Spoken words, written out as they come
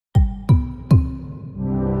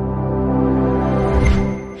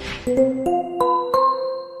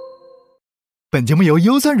本节目由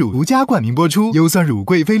优酸乳独家冠名播出，优酸乳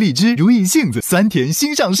贵妃荔枝，如意杏子，酸甜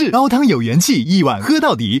新上市，高汤有元气，一碗喝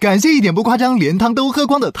到底。感谢一点不夸张，连汤都喝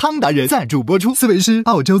光的汤达人赞助播出。四维师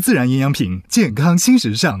澳洲自然营养品，健康新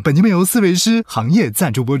时尚。本节目由四维师行业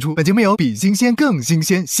赞助播出。本节目由比新鲜更新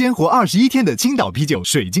鲜，鲜活21天的青岛啤酒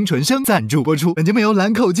水晶纯生赞助播出。本节目由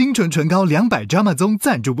兰蔻精纯唇膏200 drama 宗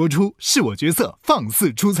赞助播出。是我角色放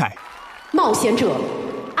肆出彩。冒险者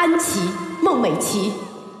安琪、孟美岐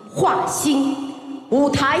画心，舞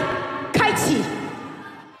台开启。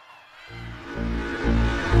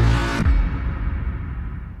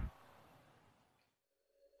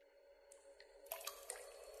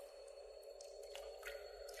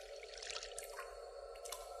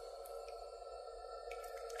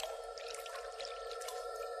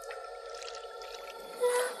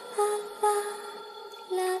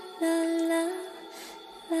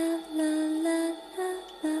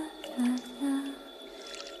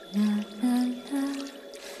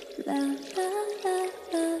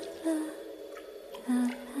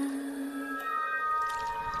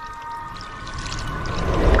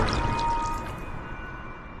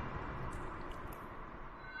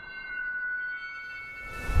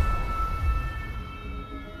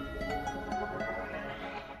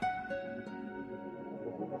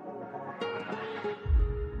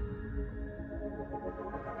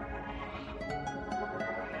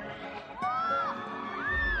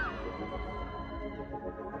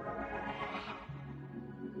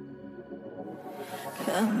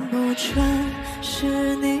看不穿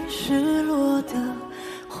是你失落的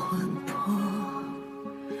魂魄，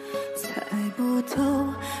猜不透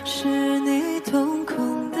是你瞳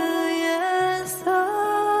孔的颜色。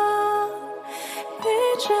一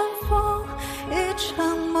阵风，一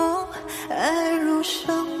场梦，爱如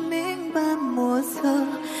生命般莫测。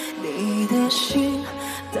你的心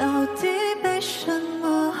到底被什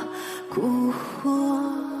么蛊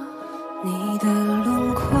惑？你的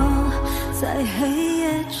轮廓在黑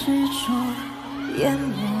夜之中淹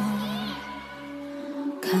没，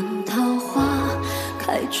看桃花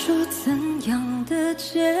开出怎样的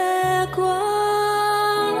结果？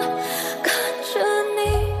看着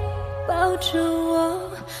你抱着我，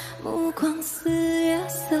目光似夜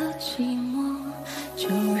色寂寞，就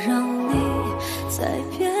让你在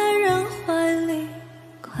别人怀里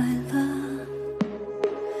快乐。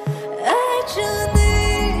爱着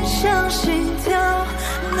你像心跳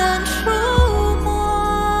难触摸，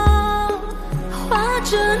画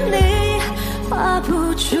着你画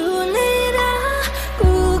不出你的骨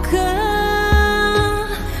骼，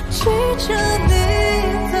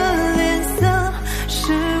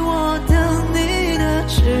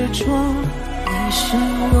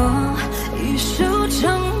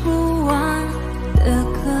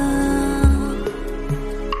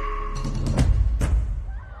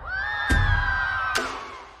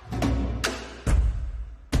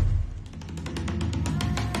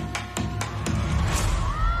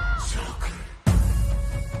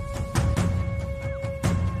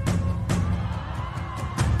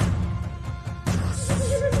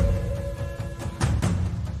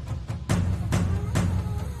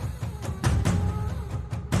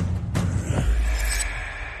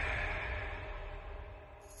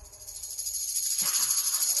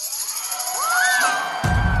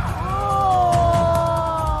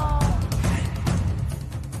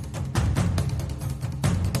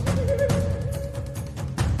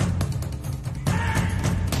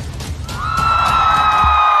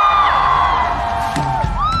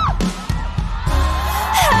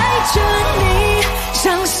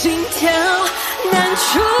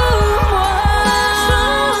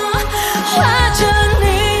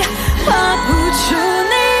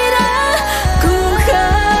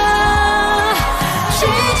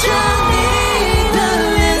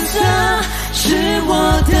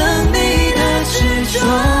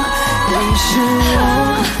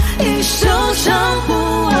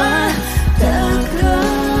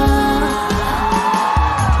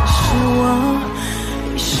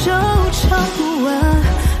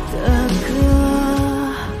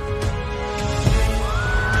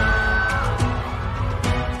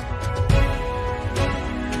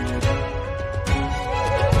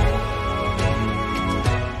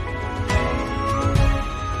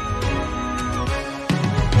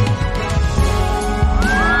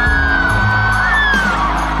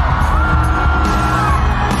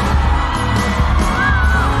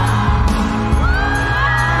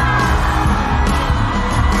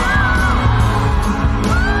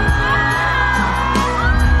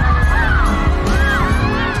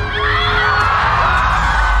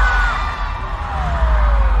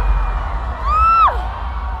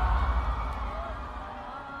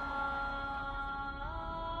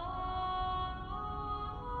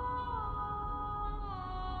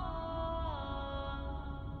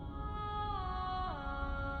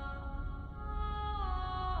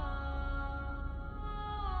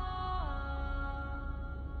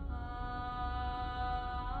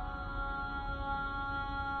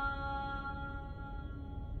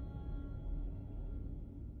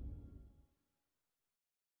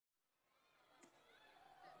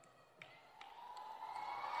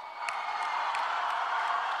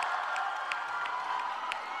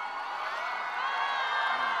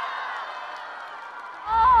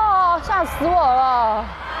吓死我了！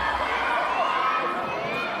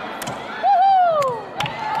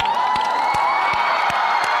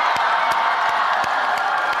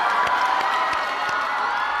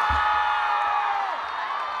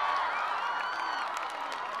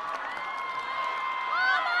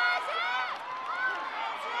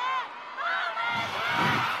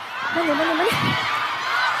慢点，慢点，慢点。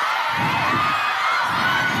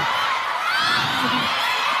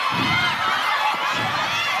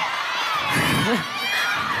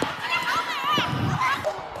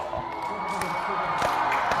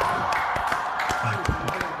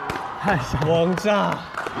太王炸！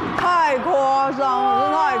太夸张了，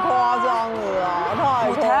真太夸张了啊！太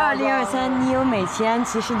舞台2023，你有美琪安，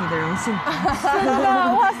其实你的荣幸。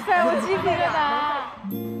哇塞，我鸡皮疙瘩。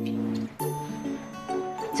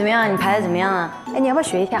怎么样？你排的怎么样啊？哎，你要不要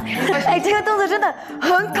学一下？哎，这个动作真的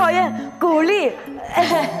很考验鼓励。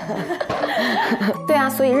对啊，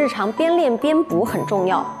所以日常边练边补很重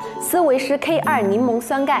要。思维师 K2 柠檬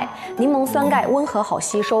酸钙，柠檬酸钙温和好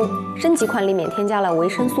吸收，升级款里面添加了维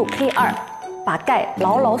生素 K2，把钙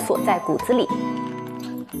牢牢锁在骨子里。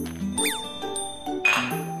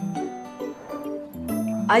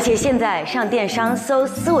而且现在上电商搜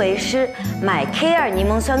思维师，买 K2 柠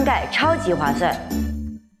檬酸钙超级划算。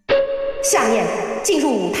下面进入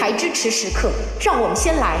舞台支持时刻，让我们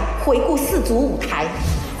先来回顾4组舞台。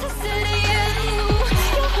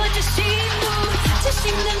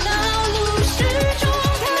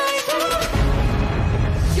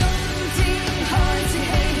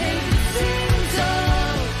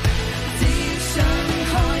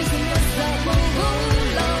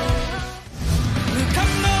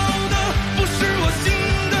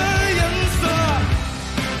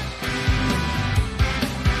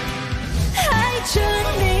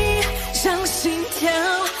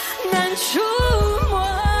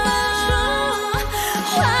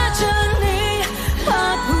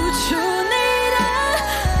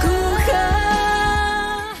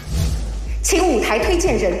请舞台推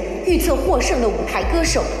荐人预测获胜的舞台歌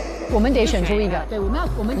手。我们得选出一个，对，我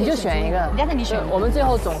们你就选一个，人家跟你选，我们最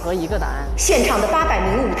后总和一个答案。现场的800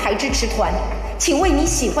名舞台支持团，请为你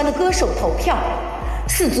喜欢的歌手投票。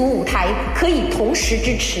4组舞台可以同时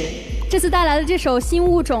支持。这次带来的这首《新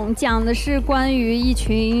物种》讲的是关于一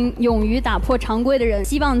群勇于打破常规的人，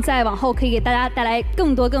希望在往后可以给大家带来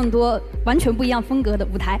更多完全不一样风格的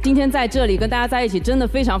舞台。今天在这里跟大家在一起，真的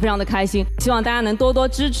非常的开心，希望大家能多多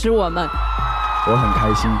支持我们。我很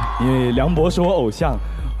开心，因为梁博是我偶像，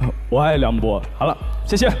我爱梁博。好了，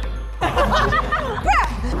谢谢。不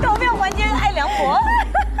是，投票环节爱梁博，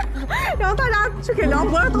然后大家去给梁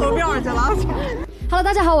博投票去了。Hello，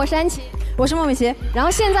 大家好，我是安琪。我是孟美岐，然后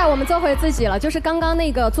现在我们做回自己了，就是刚刚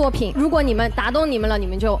那个作品，如果你们打动你们了，你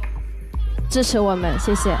们就支持我们，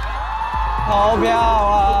谢谢。投票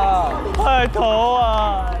啊，快投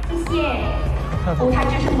啊！谢谢。舞台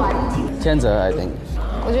支持团，千泽 I think。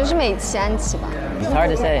我觉得是美琪安琪吧。It's hard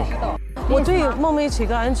to say。我对孟美岐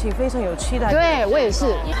跟安琪非常有期待。对我也是，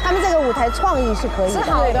他们这个舞台创意是可以的，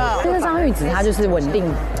是好的。但是张玉子她就是稳定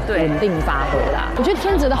发挥啦。我觉得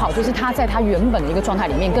天泽的好处是他在他原本的一个状态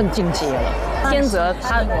里面更进阶了。天泽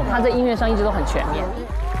他在音乐上一直都很全面。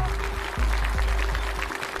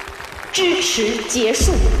支持结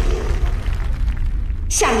束。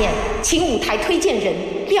下面请舞台推荐人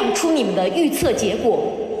亮出你们的预测结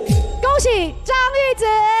果。恭喜张玉子。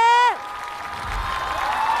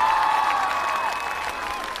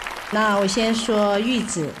那我先说玉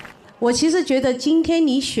子，我其实觉得今天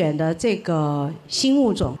你选的这个新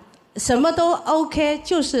物种，什么都 OK，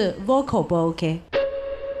 就是 vocal 不 OK。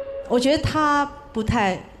我觉得它不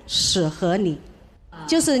太适合你，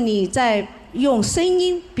就是你在用声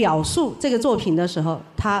音表述这个作品的时候，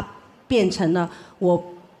它变成了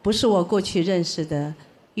不是我过去认识的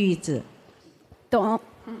玉子。懂。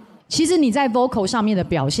其实你在 vocal 上面的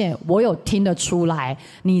表现，我有听得出来，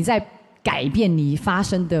你在改变你发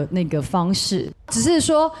声的那个方式，只是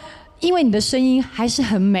说，因为你的声音还是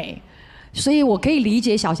很美，所以我可以理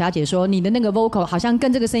解小霞姐说你的那个 vocal 好像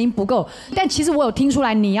跟这个声音不够，但其实我有听出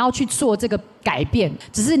来你要去做这个改变，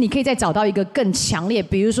只是你可以再找到一个更强烈，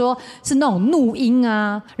比如说是那种怒音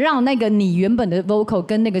啊，让那个你原本的 vocal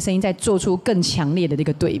跟那个声音再做出更强烈的这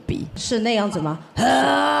个对比，是那样子吗？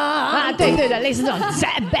啊，对对对，类似这种。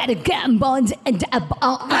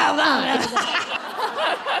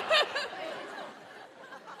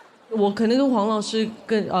我可能跟黄老师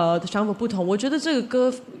的想法不同，我觉得这个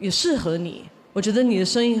歌也适合你，我觉得你的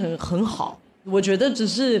声音很好，我觉得只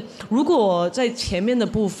是如果在前面的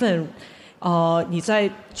部分，你在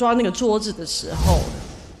抓那个桌子的时候，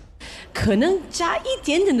可能加一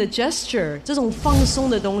点点的 gesture， 这种放松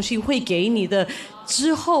的东西会给你的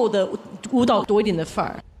之后的舞蹈多一点的范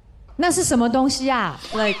儿。那是什么东西啊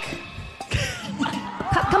 ？Like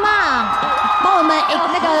Come on， 帮我们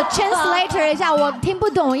那个 translator 一下，我听不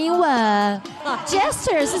懂英文。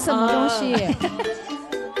Gesture 是什么东西？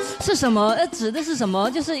是什么？指的是什么？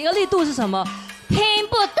就是一个力度是什么？听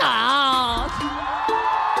不懂。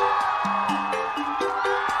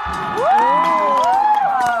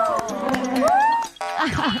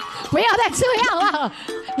不要再这样了，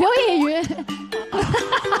刘以云。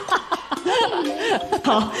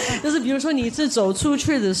好，就是比如说你是走出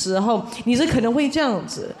去的时候，你是可能会这样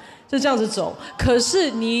子，就这样子走。可是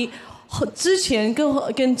你之前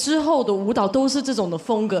跟之后的舞蹈都是这种的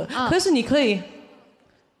风格，可是你可以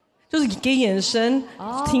就是给眼神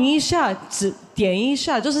停一下，点一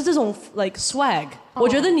下，就是这种 like swag。我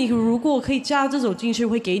觉得你如果可以加这种进去，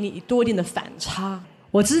会给你多一点的反差。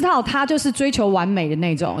我知道他就是追求完美的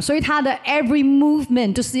那种，所以他的 every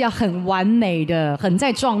movement 就是要很完美的，很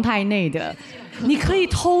在状态内的。你可以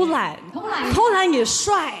偷懒也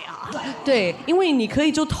帅啊。对，因为你可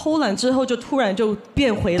以就偷懒之后就突然就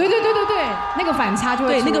变回来。对，那个反差就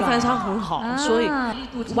会出来。对，那个反差很好，所以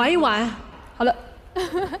玩一玩。好了，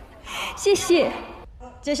谢谢。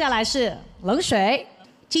接下来是冷水。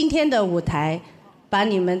今天的舞台把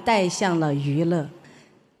你们带向了娱乐。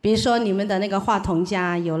比如说你们的那个话筒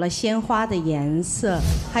架有了鲜花的颜色，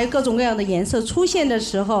还有各种各样的颜色出现的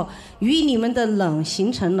时候，与你们的冷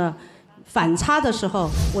形成了反差的时候，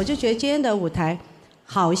我就觉得今天的舞台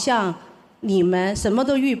好像你们什么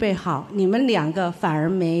都预备好，你们两个反而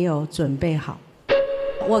没有准备好。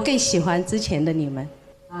我更喜欢之前的你们。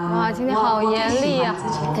哇，今天好严厉啊！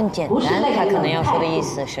更简单，他可能要说的意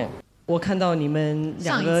思是，我看到你们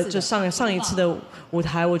两个就上一次的舞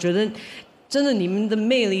台，我觉得。真的，你们的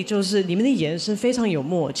魅力就是你们的眼神非常有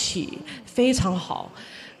默契，非常好。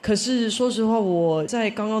可是说实话，我在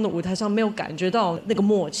刚刚的舞台上没有感觉到那个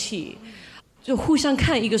默契，就互相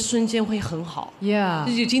看一个瞬间会很好。Yeah，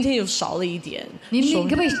 就是今天有少了一点。你可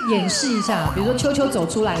不可以演示一下？比如说秋秋走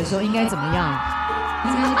出来的时候应该怎么样？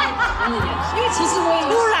因为其实我也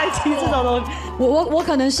突然提这种东西，我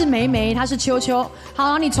可能是梅梅，她是秋秋。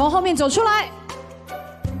好，你从后面走出来。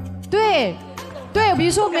对，比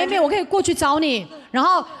如说梅梅，我可以过去找你，然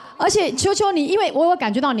后而且秋秋你，因为我有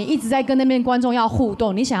感觉到你一直在跟那边观众要互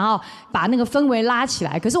动，你想要把那个氛围拉起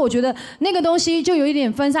来，可是我觉得那个东西就有一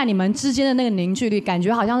点分散你们之间的那个凝聚力，感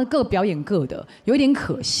觉好像是各表演各的，有一点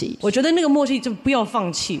可惜。我觉得那个默契就不要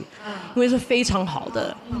放弃，因为是非常好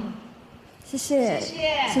的。谢谢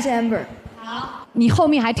Amber。好，你后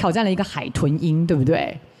面还挑战了一个海豚音，对不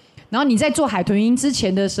对？然后你在做海豚音之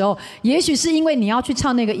前的时候，也许是因为你要去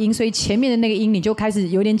唱那个音，所以前面的那个音你就开始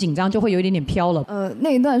有点紧张，就会有一点点飘了。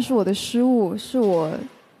那一段是我的失误，是我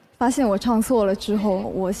发现我唱错了之后，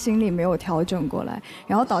我心里没有调整过来，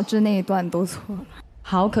然后导致那一段都错了。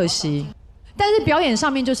好可惜。但是表演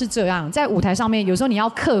上面就是这样，在舞台上面有时候你要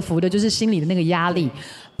克服的就是心里的那个压力，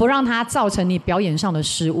不让它造成你表演上的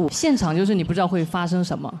失误。现场就是你不知道会发生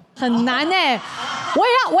什么，很难哎。我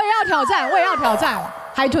也要挑战。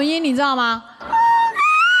海豚音你知道吗？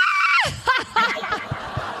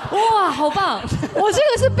哇，好棒！我这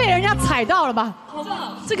个是被人家踩到了吧？好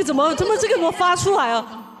棒！这个怎么发出来啊？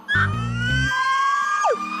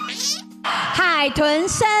海豚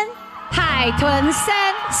声，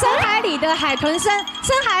深海里的海豚声，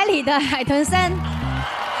深海里的海豚声，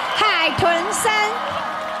海豚声，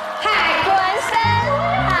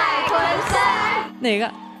哪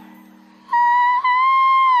个？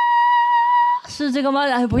是这个吗？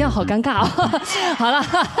哎，不要，好尴尬哦。好了。啊，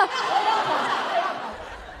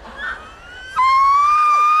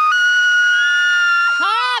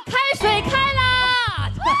开水开啦！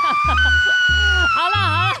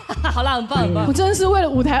好了，很棒。我真的是为了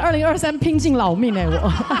舞台2023拼尽老命哎，我。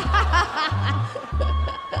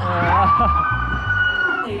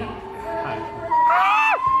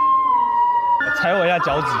踩我一下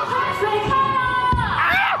脚趾。水开啦！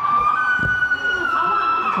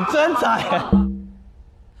你真踩！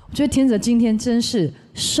我觉得天泽今天真是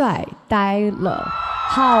帅呆了，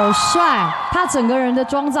好帅！他整个人的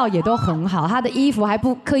妆造也都很好，他的衣服还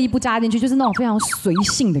不刻意不扎进去，就是那种非常随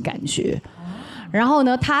性的感觉。然后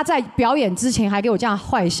呢，他在表演之前还给我这样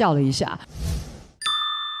坏笑了一下。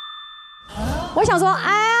我想说，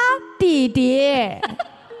哎呀，弟弟，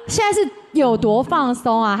现在是有多放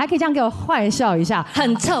松啊？还可以这样给我坏笑一下，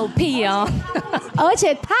很臭屁哦！而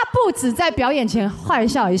且他不止在表演前坏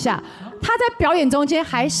笑一下。他在表演中间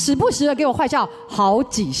还时不时的给我坏笑好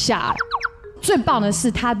几下，最棒的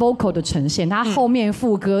是他 vocal 的呈现，他后面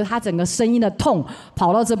副歌，他整个声音的痛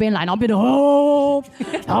跑到这边来，然后变得哦，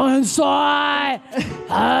然后很帅，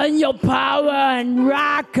很有 power， 很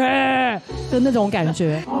rocker 的那种感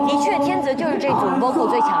觉。的确，天泽就是这组 vocal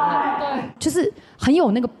最强的，对，就是很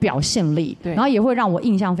有那个表现力，然后也会让我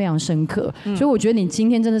印象非常深刻。所以我觉得你今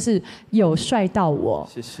天真的是有帅到我，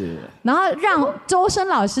谢谢。然后让周深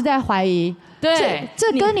老师在怀疑。对，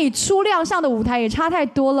这跟你初亮相的舞台也差太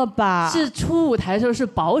多了吧？是初舞台的时候是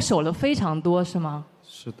保守了非常多，是吗？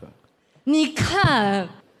是的。你看，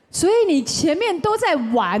所以你前面都在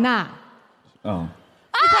玩啊。嗯。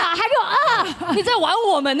还给我你在玩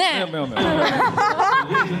我们呢？没有，没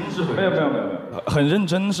有，很认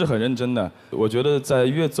真是很认真的。我觉得在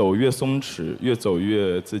越走越松弛，越走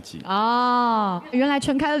越自己。哦，原来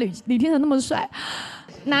全开的李天成那么帅。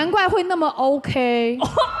难怪会那么 OK，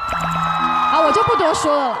 好，我就不多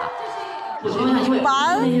说了。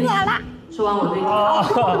完了，说完我对你。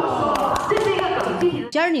这是一个梗剧。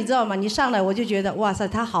佳儿，你知道吗？你上来我就觉得，哇塞，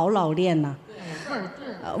他好老练呐，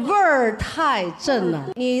味儿太正了。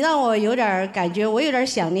你让我有点感觉，我有点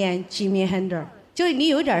想念 Jimi Hendrix， 就你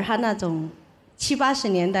有点他那种70、80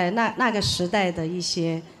年代那个时代的一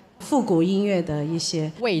些复古音乐的一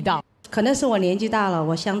些味道。可能是我年纪大了，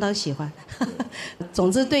我相当喜欢。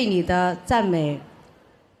总之对你的赞美，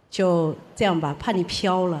就这样吧，怕你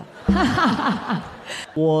飘了。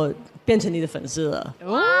我变成你的粉丝了。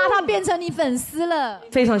哇，他变成你粉丝了。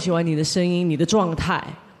非常喜欢你的声音，你的状态，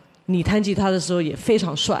你弹吉他的时候也非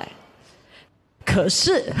常帅。可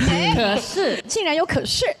是竟然有可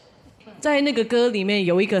是。在那个歌里面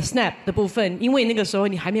有一个 snap 的部分，因为那个时候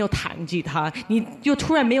你还没有弹吉他，你就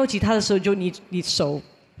突然没有吉他的时候，就你手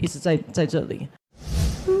一直在这里。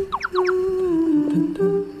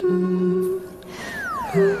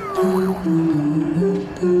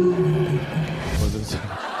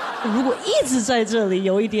如果一直在这里，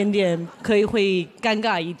有一点点会尴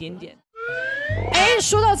尬一点点。哎，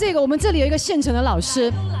说到这个，我们这里有一个现成的老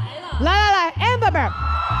师，来 ，Amber，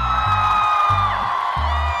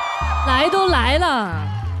 来都来了，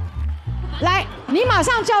来，你马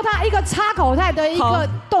上教他一个插口袋的一个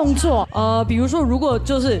动作。比如说，如果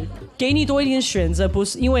就是给你多一点选择，不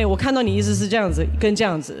是因为我看到你意思是这样子跟这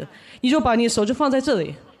样子，你就把你的手就放在这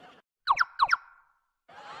里，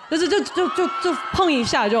就是就碰一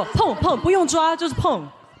下就碰，不用抓，就是碰，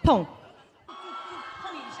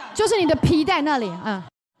就是你的皮带那里，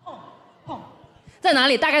碰，在哪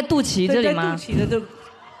里？大概肚脐这里吗？在肚脐的就。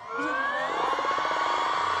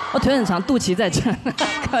我腿很长，肚脐在这，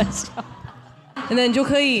开玩笑。那你就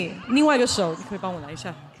可以另外一个手，你可以帮我拿一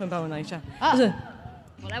下，就是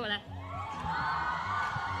我来。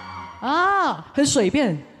啊，很随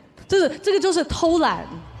便，这个就是偷懒。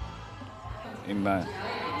明白。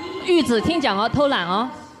玉子听讲哦，偷懒哦，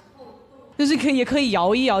就是也可以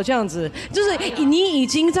摇一摇这样子，就是你已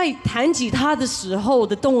经在弹吉他的时候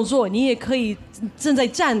的动作，你也可以正在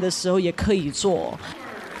站的时候也可以做。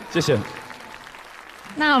谢谢。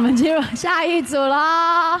那我们进入下一组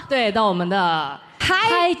啦。对，到我们的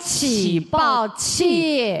嗨起爆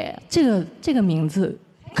气，这个名字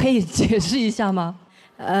可以解释一下吗？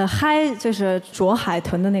嗨就是啄海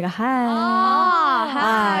豚的那个嗨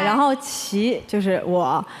然后齐就是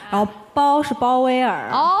我，然后包是包威尔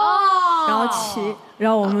然后齐，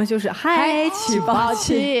然后我们就是嗨起爆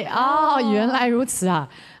气。原来如此啊，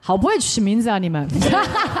好不会取名字啊你们。这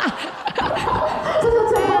是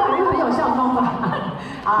最后一个很有效的方法。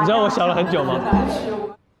你知道我想了很久吗？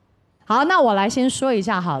好，那我来先说一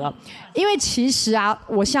下好了，因为其实啊，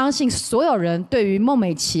我相信所有人对于孟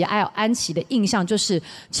美岐还有安琪的印象就是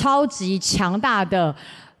超级强大的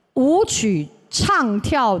舞曲唱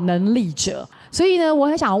跳能力者，所以呢，我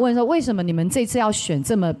很想问说，为什么你们这次要选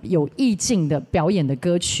这么有意境的表演的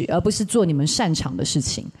歌曲，而不是做你们擅长的事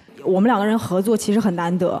情？我们两个人合作其实很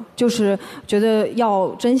难得，就是觉得要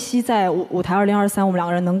珍惜在舞台2023我们两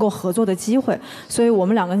个人能够合作的机会，所以我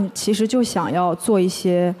们两个人其实就想要做一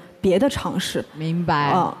些别的尝试。明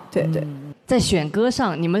白对。在选歌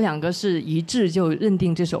上，你们两个是一致就认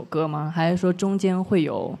定这首歌吗？还是说中间会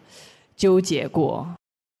有纠结过？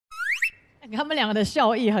他们两个的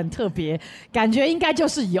笑意很特别，感觉应该就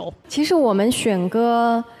是有。其实我们选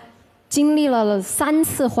歌经历了3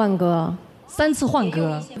次换歌。3次换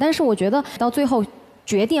歌，但是我觉得到最后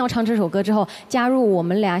决定要唱这首歌之后，加入我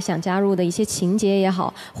们俩想加入的一些情节也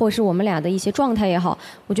好，或者是我们俩的一些状态也好，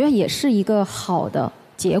我觉得也是一个好的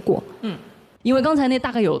结果。因为刚才那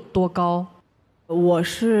大概有多高？我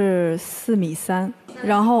是4.3米，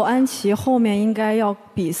然后安琪后面应该要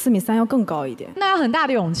比4.3米要更高一点。那要很大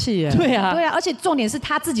的勇气耶。对啊，对啊，而且重点是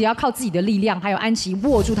他自己要靠自己的力量，还有安琪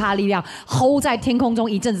握住他的力量 ，hold 在天空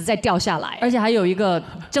中一阵子再掉下来，而且还有一个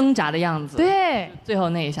挣扎的样子。对，最后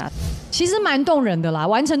那一下，其实蛮动人的啦，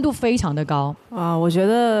完成度非常的高。我觉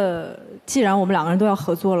得既然我们2个人都要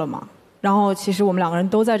合作了嘛，然后其实我们2个人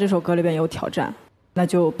都在这首歌里边有挑战。那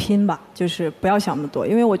就拼吧，就是不要想那么多，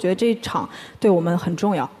因为我觉得这一场对我们很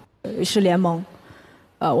重要，是联盟，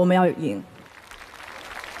我们要赢。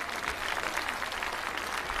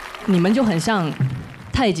你们就很像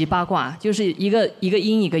太极八卦，就是一个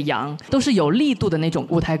阴一个阳，都是有力度的那种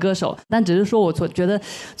舞台歌手，但只是说我觉得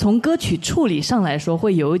从歌曲处理上来说，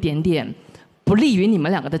会有一点点不利于你们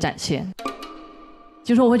2个的展现，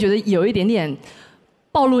就是我会觉得有一点点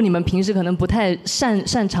暴露你们平时可能不太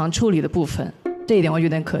擅长处理的部分。这一点我有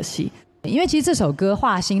点可惜，因为其实这首歌《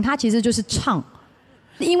画心》它其实就是唱，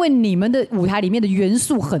因为你们的舞台里面的元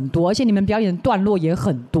素很多，而且你们表演的段落也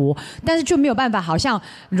很多，但是就没有办法好像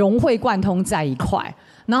融会贯通在一块，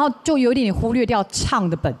然后就有一点点忽略掉唱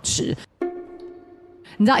的本质。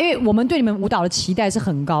你知道，因为我们对你们舞蹈的期待是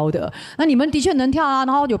很高的，那你们的确能跳啊，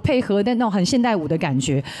然后有配合的那种很现代舞的感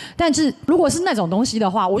觉，但是如果是那种东西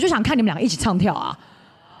的话，我就想看你们2个一起唱跳啊。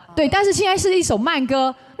对，但是现在是一首慢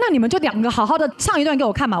歌，那你们就2个好好的唱一段给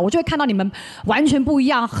我看嘛，我就会看到你们完全不一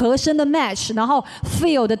样和声的 match， 然后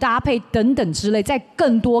feel 的搭配等等之类，再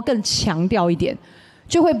更多更强调一点，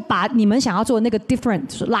就会把你们想要做的那个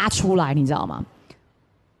different 拉出来，你知道吗？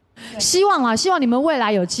希望你们未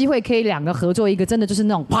来有机会可以2个合作一个真的就是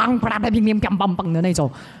那种砰啪啦砰砰砰砰砰的那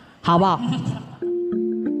种，好不好？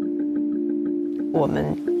我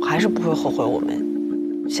们还是不会后悔我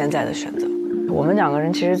们现在的选择。我们2个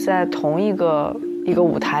人其实，在同一个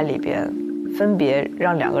舞台里边，分别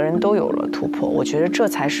让2个人都有了突破。我觉得这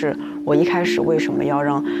才是我一开始为什么要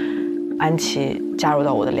让安琪加入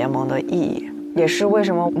到我的联盟的意义，也是为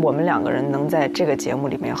什么我们2个人能在这个节目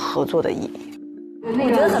里面合作的意义。我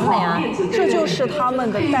觉得很美啊，这就是他们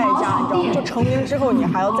的代价，你知道吗？就成名之后，你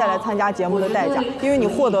还要再来参加节目的代价，因为你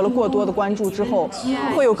获得了过多的关注之后，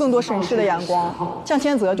会有更多审视的眼光。像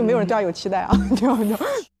千泽，就没有人对他有期待啊，这样的。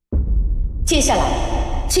接下来，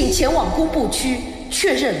请前往公布区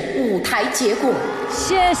确认舞台结果。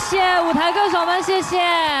谢谢舞台歌手们，谢谢。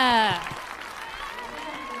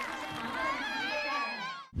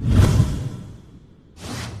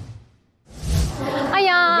哎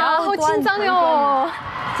呀，好紧张哟！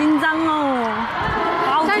紧张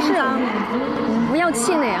哦，但是不要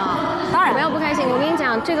气馁啊！当然不要不开心。我跟你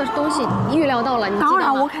讲，这个东西预料到了，你记得吗？当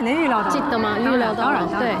然，我肯定预料到。记得吗？预料到了。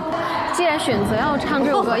对，既然选择要唱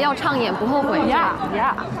这首歌，要唱演不后悔。呀，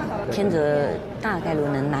天泽大概率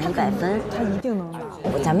能拿100分，他一定能拿。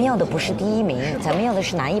咱们要的不是第1名，咱们要的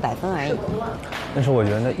是拿100分而已。但是我觉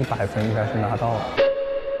得那100分应该是拿到了。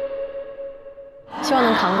希望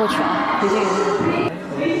能扛过去啊！一定。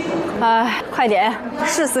哎，快点，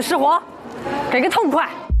是死是活，给个痛快！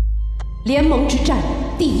联盟之战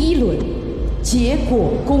第1轮结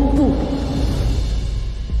果公布，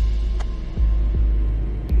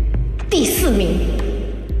第4名。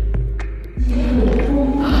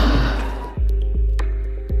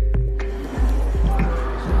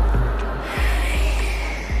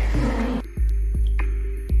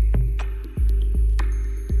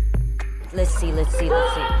Let's see.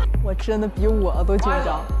 我真的比我都紧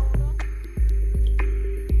张。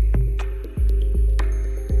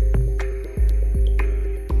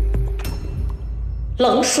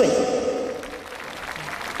冷水。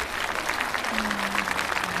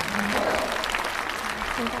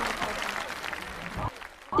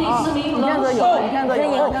第4名，你看这有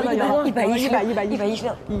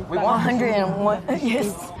110，110，110，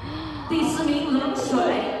 yes。第4名冷水。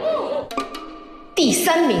第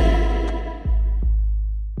3名。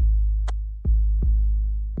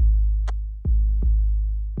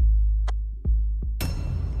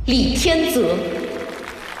李天泽。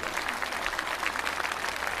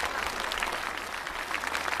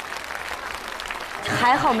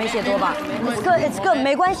还好没写多吧 ？It's good，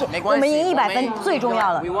 没关系，我们赢100分最重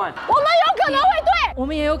要了。我们有可能会对，我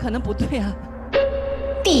们也有可能不对啊。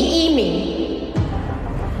第1名。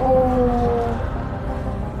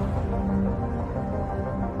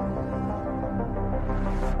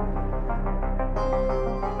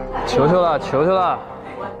求求了，求求了！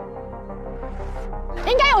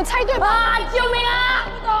应该有猜对吧？啊！救命啊！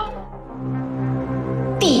不懂。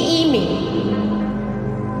第1名。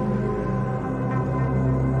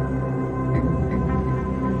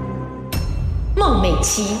孟美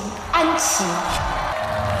岐安琪。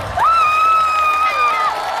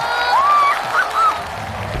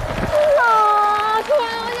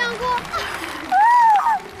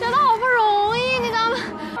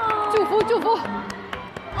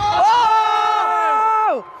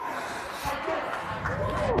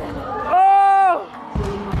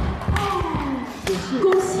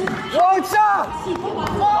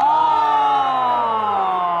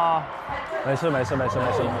没事，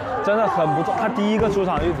真的很不错。他第一个出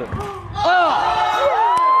场例子。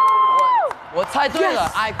我猜对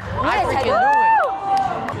了 ，I can do it。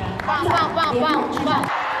棒！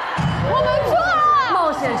我们错了，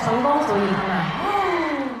冒险成功，所以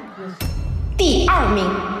第2名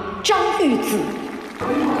张玉子。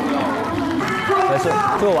没事，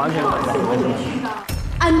这个完全很棒，没事。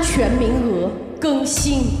安全名额更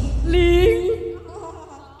新0。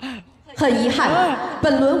很遗憾，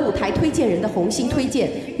本轮舞台推荐人的红心推荐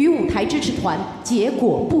与舞台支持团结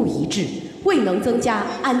果不一致，未能增加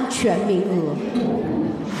安全名额。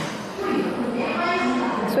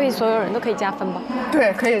所以所有人都可以加分吧？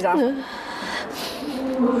对，可以加分。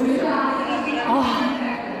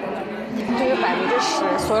这个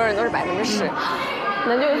10%，所有人都是10%，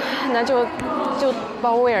那就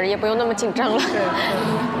包威尔也不用那么紧张了。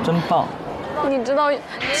真棒！你知道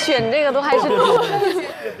选这个都还是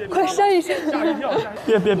快上一下！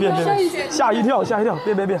别，吓一跳，别！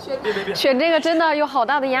选这个真的有好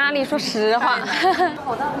大的压力，说实话。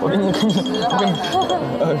我给你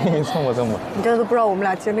蹭吧。你这都不知道我们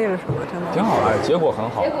俩经历了什么，真的。挺好的，结果很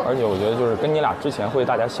好，而且我觉得就是跟你俩之前会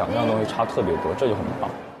大家想象的东西差特别多，这就很棒。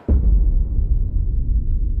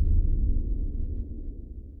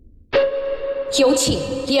有请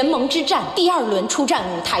联盟之战第2轮出战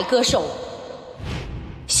舞台歌手。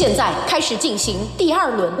现在开始进行第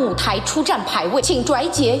2轮舞台出战排位，请拽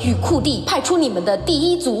姐与酷弟派出你们的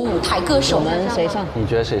第1组舞台歌手。我们谁上？你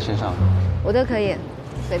觉得谁先上？我都可以，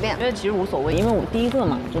随便。因为其实无所谓，因为我第一个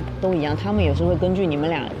嘛，就都一样。他们也是会根据你们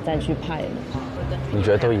俩再去派的。你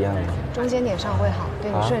觉得都一样吗？中间点上会好，对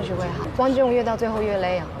你顺序会好。观众越到最后越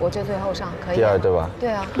累啊，我就最后上，可以。第2对吧？对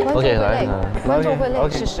啊，观众会累，观众会累，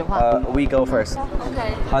是实话。We go first.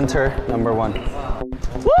 OK. Hunter number 1.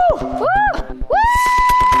 Woo!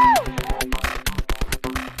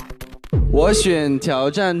 我选挑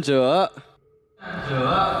战者。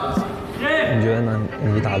你觉得呢？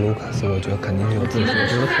你打卢卡斯，我觉得肯定是有自信，我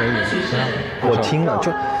觉得可以。我听了，就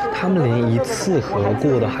他们连1次合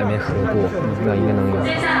过的还没合过，那应该能有。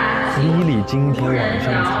Lyly今天晚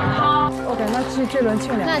上才到。OK， 那这轮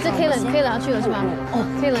庆良。那这 K 了要去了是吧？哦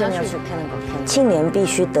 ，K 了要去。庆年必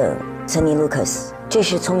须等陈妮 Lucas， 这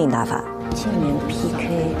是聪明打法。庆年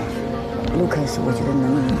PK Lucas， 我觉得能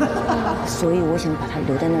赢，所以我想把他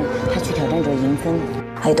留在那儿，他去挑战者赢分。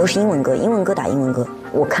还有都是英文歌，英文歌打英文歌。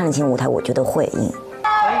我看了前舞台，我觉得会赢。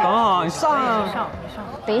啊，你上啊！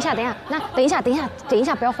等一下，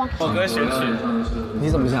不要慌。我歌选曲，你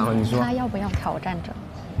怎么想？你说。他要不要挑战者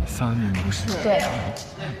？3年不是。对。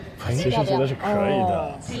其实觉得是可以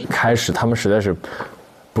的。开始他们实在是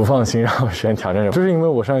不放心让我选挑战者，就是因为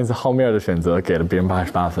我上一次好面的选择给了别人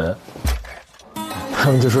88分。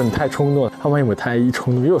他们就说你太冲动了，他们以为他一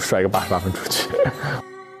冲动又甩个88分出去。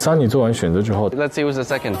Sunny 做完选择之后 ，Let's see who's the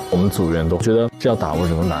second。我们组员都觉得这要打我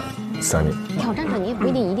怎么难 ？Sunny 挑战者你也不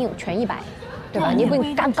一定全100，对吧？你也不一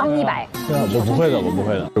定刚100。对啊，我不会的。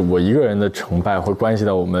我一个人的成败会关系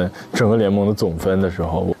到我们整个联盟的总分的时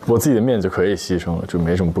候，我自己的面子可以牺牲了，就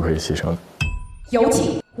没什么不可以牺牲的。有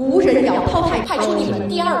请无人摇抛派派出你们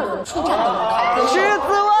第2轮出战的舞台歌手。徐子薇。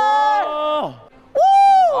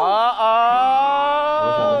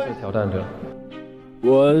挑战者，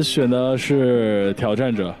我选的是挑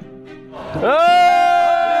战者。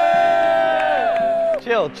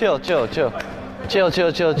chill。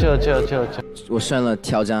我选了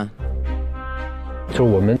挑战。就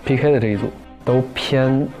我们 PK 的这一组都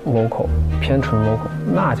偏 vocal， 偏纯 vocal，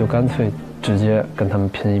 那就干脆直接跟他们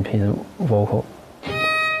拼一拼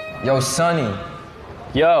vocal。Yo Sunny,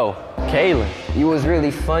 Yo Kaylin, it was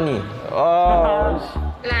really funny.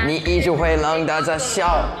 你一直会让大家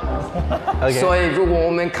笑，所以如果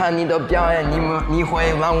我们看你的表演，你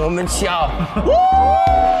会让我们笑。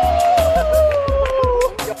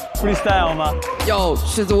Freestyle 吗？有，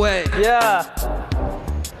徐子薇 ，Yeah，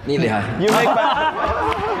 你厉害。You make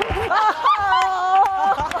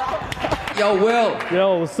back。Yo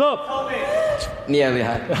Will，Yo What's up？ 你也厉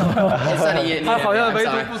害。他好像唯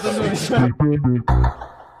独不尊重你。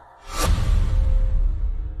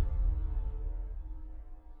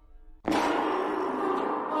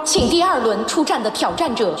请第2轮出战的挑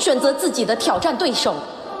战者选择自己的挑战对手，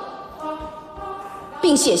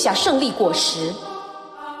并写下胜利果实。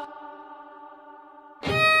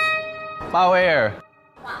巴威尔。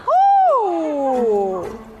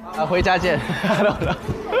回家见。回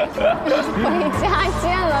家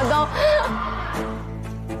见了都。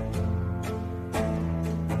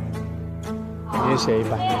你是谁100？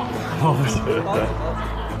我不是。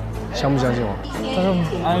相不相信我？他说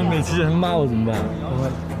安美琪人骂我怎么办？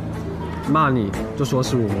骂你就说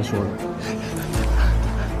是我们说的。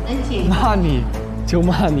骂你就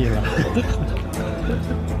骂你了。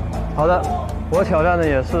好的，我挑战的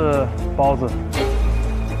也是包子，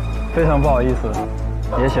非常不好意思，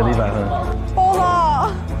也写了100分。包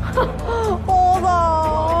子，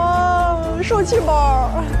包子，受气包。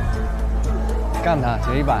干他，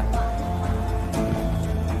写100。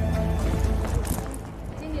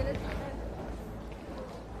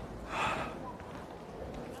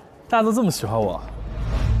大家都这么喜欢我。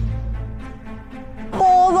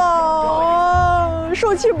包子，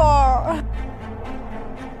受气包。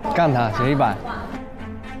干他，写100。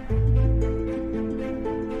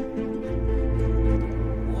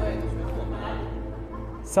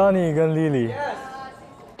Sunny 跟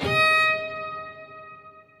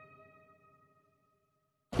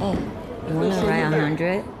Lyly。Oh, you wanna write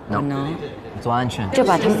 100? No. 做安全。就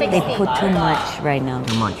把他们 they put too much right now.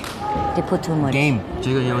 Too much. They put too much. Game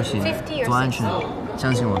这个游戏做安全，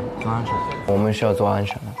相信我，做安全。我们需要做安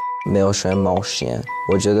全的，没有什么冒险。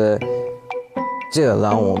我觉得这个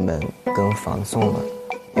让我们更放松了，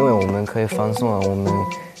因为我们可以放松了，我们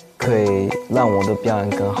可以让我的表演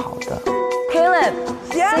更好的。Caleb,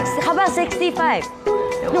 how about 65?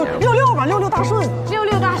 66吧，66大顺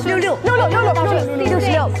，66大顺，66大顺，第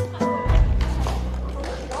66。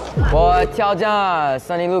我挑战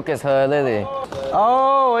Sunny Lucas 和 Lyly。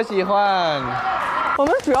哦，我喜欢。我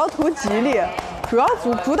们主要图吉利，主要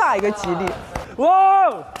主打一个吉利。哇！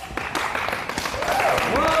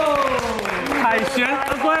凯旋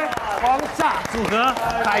而归，王炸组合，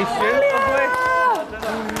凯旋而归，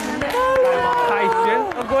凯旋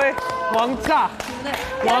而归，王炸，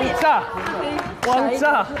王炸，王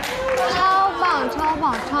炸。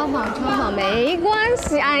超棒，没关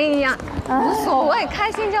系，哎呀，无所谓，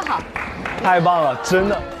开心就好。太棒了，真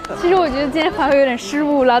的。其实我觉得今天发挥有点失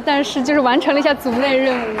误了，但是就是完成了一下组内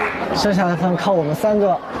任务。剩下的分靠我们3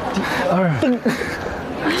个，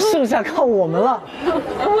剩下靠我们了。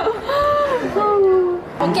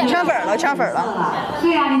圈粉了。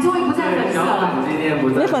对呀，你终于不在粉丝了。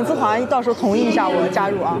你粉丝团到时候同意一下我加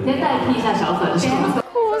入啊。先代替一下小粉丝。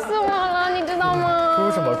哭死我了，你知道吗？哭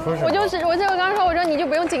什么？我刚刚说，我说你就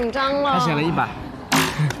不用紧张了。他写了100。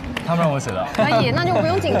他们让我写的。可以，那就不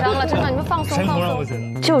用紧张了，真的，你们放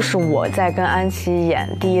松。就是我在跟安琪演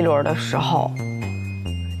第1轮的时候，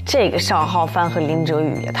这个邵浩帆和林哲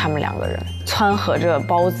宇他们2个人撺合着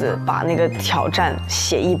包子把那个挑战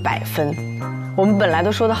写100分。我们本来都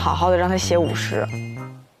说的好好的让他写50，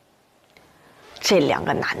这2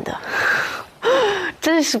个男的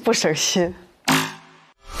真是不省心。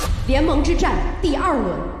联盟之战第2轮，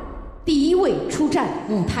第1位出战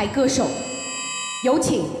舞台歌手，有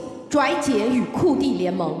请拽姐与酷弟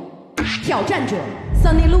联盟挑战者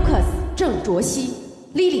Sunny Lucas 郑卓熙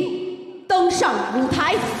Lyly 登上舞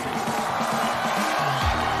台。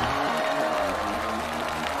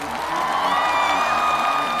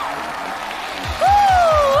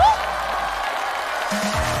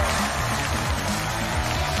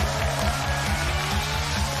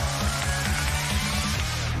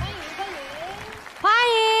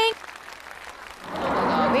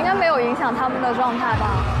应该没有影响他们的状态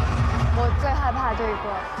吧？我最害怕这个。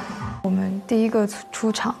我们第一个出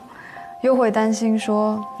场，又会担心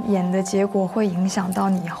说演的结果会影响到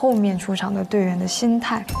你后面出场的队员的心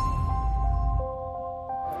态。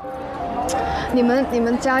你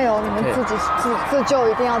们加油，你们自己自救，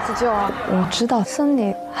一定要自救啊！我知道森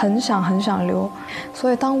林很想留，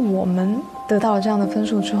所以当我们得到了这样的分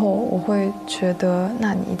数之后，我会觉得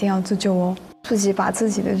那你一定要自救哦，自己把自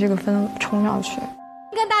己的这个分冲上去。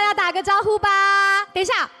跟大家打个招呼吧。等一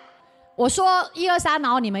下，我说1、2、3，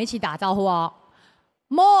然后你们一起打招呼哦。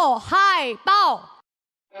莫海豹。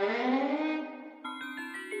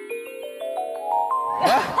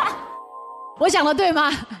我讲的对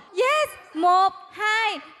吗 ？Yes， 莫海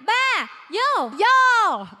豹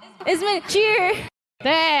 ，Yo，It's me cheer。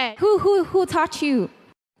对 ，Who taught you？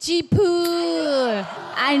 吉普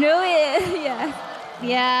I know it，yeah。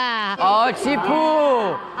Yeah。哦，吉普，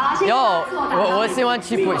我喜欢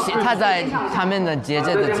吉普，他在他们的姐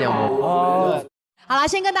姐的节目。哦。好了，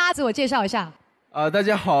先跟大家自我介绍一下。大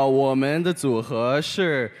家好，我们的组合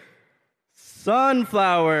是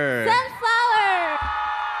Sunflower。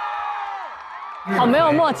好没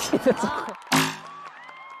有默契的组合。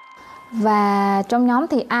Và trong nhóm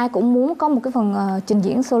thì ai cũng muốn có một cái phần trình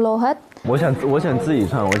diễn solo hết. 我想自己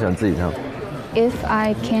唱。If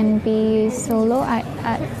I can be solo, I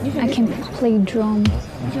can play drum.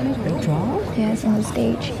 Drum? Yes, on the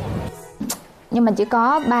stage. Nhưng mà chỉ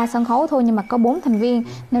có 3 sân khấu thôi, nhưng mà có 4 thành viên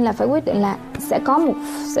nên là phải quyết định là sẽ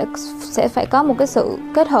phải có một cái sự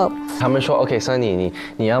kết hợp. 他们说 OK Sunny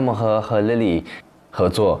你要么和 Lyly 合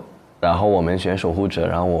作，然后我们选守护者，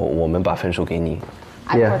然后我们把分数给你。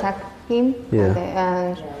I protect. him Yeah.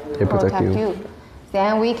 and He protect you.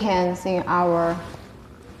 Then we can sing our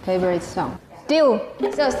favorite song. Deal.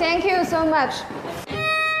 So thank you so much.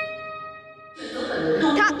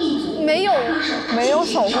 他没有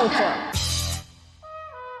守护者。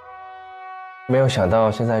没有想到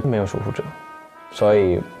现在没有守护者，所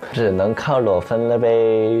以只能靠裸分了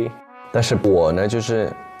呗。但是我呢，就是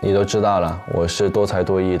你都知道了，我是多才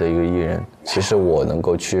多艺的一个艺人，其实我能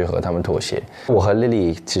够去和他们妥协。我和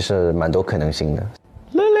Lyly 其实蛮多可能性的。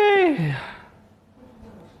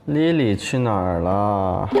Lyly 去哪儿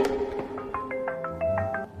了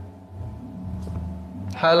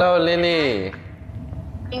Hello, Lyly.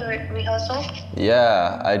 Rehearsal?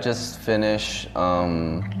 Yeah, I just finished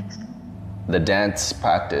the dance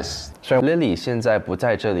practice. 虽然 Lyly 现在不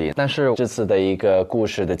在这里，但是这次的一个故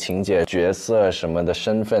事的情节、角色什么的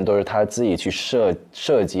身份都是他自己去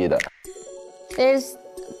设计的。There's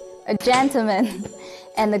a gentleman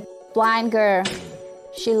and a blind girl.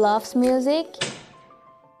 She loves music.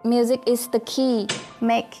 Music is the key,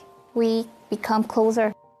 make we become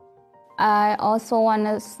closer. I also want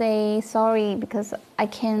to say sorry because I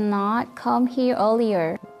cannot come here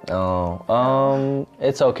earlier. Oh,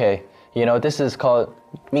 it's okay. You know, this is called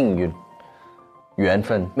命运, 缘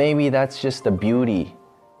分. Maybe that's just the beauty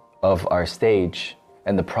of our stage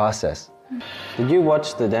and the process. Did you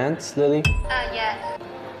watch the dance, Lyly? Yeah.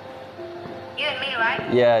 You and me,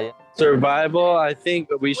 right? Yeah. Survival, I think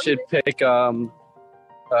we should pick,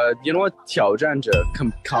 you know what? 挑战者,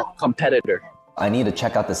 competitor. I need to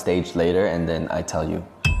check out the stage later and then I tell you.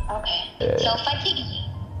 Okay. So fighting.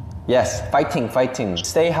 Yes, fighting.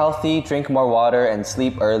 Stay healthy, drink more water, and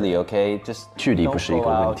sleep early, okay? Just 距离不是一个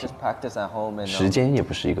问题， practice at home and 时间也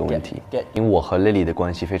不是一个问题。因为我和 Lyly 的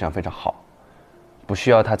关系非常非常好，不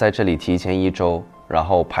需要她在这里提前1周，然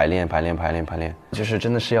后排练，就是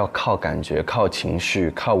真的是要靠感觉、靠情绪、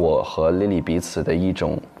靠我和 Lyly 彼此的一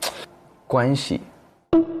种关系。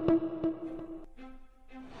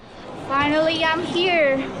Finally, I'm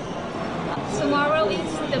here. Tomorrow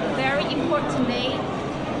is the very important day.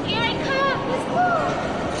 Here I come. Let's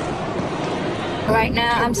go. Right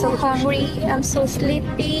now, I'm so hungry. I'm so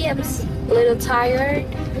sleepy. I'm a little tired.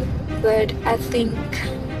 But I think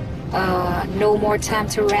no more time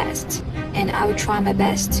to rest. And I will try my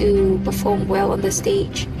best to perform well on the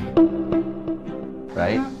stage.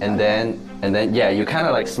 Right? And then, yeah, you kind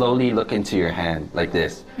of like slowly look into your hand like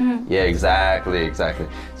this. Yeah, exactly.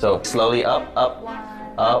 So slowly up,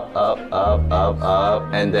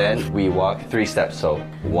 and then we walk 3 steps. So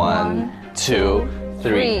 1, 2,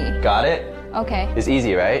 3. Got it? Okay. It's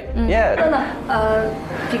easy, right? Yeah.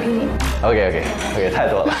 Okay. 太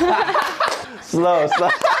多了。Slow.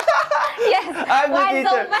 Yes. I'm the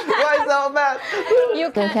teacher. Why so bad?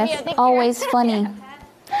 That's always funny.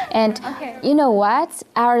 And you know what?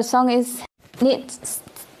 Our song needs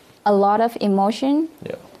a lot of emotion.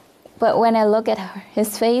 Yeah. But when I look at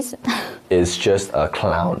his face, it's just a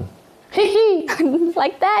clown.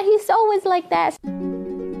 like that. He's always like that.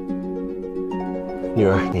 女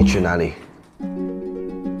儿，你去哪里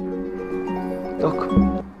 ？Look.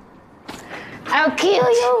 I'll kill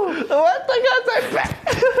you. What the God?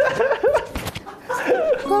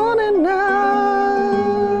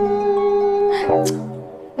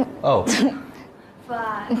 Oh.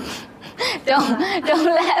 Don't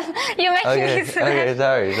laugh. You make me laugh. Okay,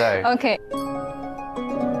 sorry. Okay.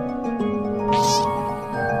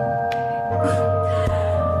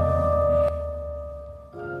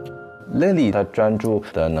 Lyly 她专注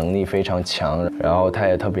的能力非常强，然后她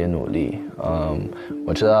也特别努力。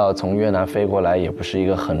我知道从越南飞过来也不是一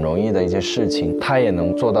个很容易的一件事情，她也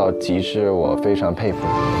能做到极致，我非常佩服。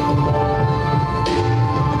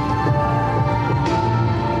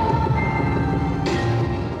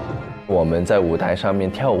我们在舞台上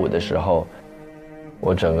面跳舞的时候，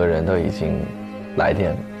我整个人都已经来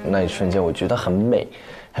电了。那一瞬间，我觉得很美，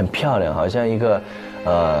很漂亮，好像一个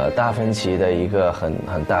达芬奇的一个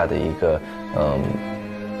很大的一个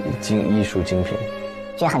艺术精品，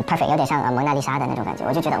就很 perfect， 有点像蒙娜丽莎的那种感觉。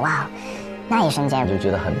我就觉得哇，那一瞬间我就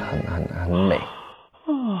觉得很美。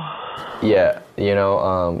Yeah, you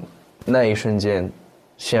know, 那一瞬间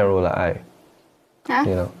陷入了爱。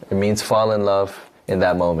You know, it means fall in love in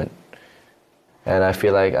that moment. And I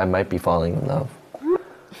feel like I might be falling in love.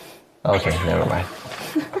 Okay, never mind.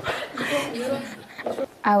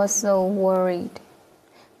 I was so worried.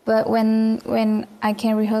 But when I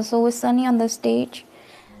can rehearsal with Sunny on the stage,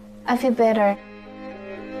 I feel better.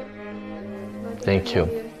 Thank you.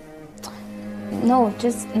 No,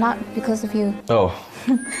 just not because of you. Oh.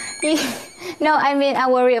 No, I mean, I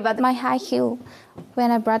worry about my high heel. When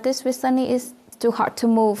I brought this with Sunny, it's too hard to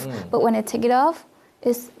move. But when I take it off,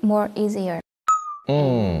 is more easier.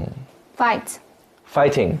 Fight.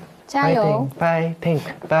 Fighting. 加油 Fighting.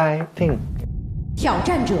 挑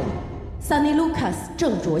战者 Sunny Lucas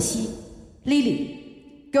郑卓熙 Lyly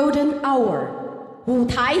Golden Hour 舞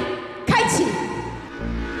台开启。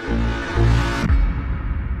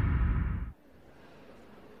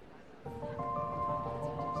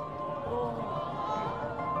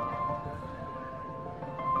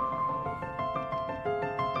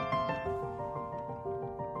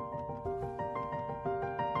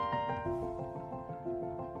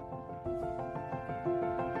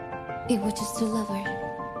It was just two lovers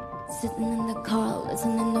sitting in the car,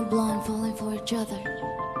 listening to blonde, falling for each other.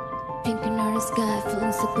 Pink and early sky,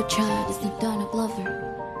 feeling super child, it's the dawn of lover.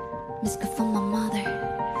 Miss call from my mother,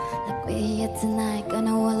 like we're here tonight,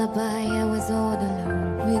 gonna lullaby. I was all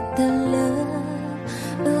alone with the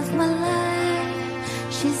love of my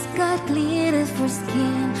life. She's got glitter for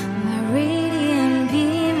skin, my radiant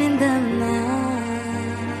beam in the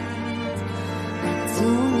night. I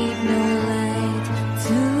don't need no light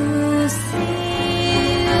to see.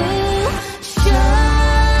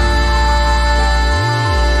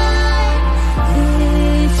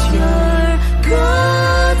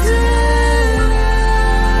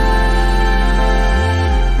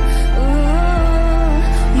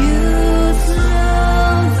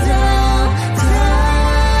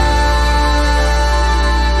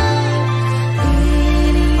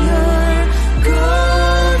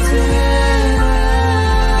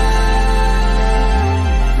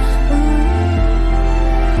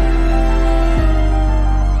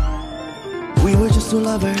 Two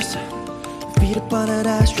lovers, feet up on that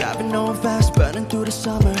ass, driving on fast, burning through the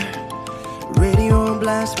summer. Radio on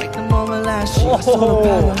blast, make the moment last. She was so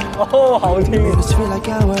power.好听。Made us feel like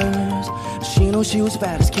hours. She knows she was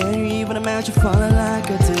baddest. Can you even imagine falling like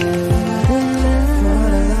I did?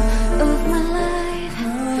 Of my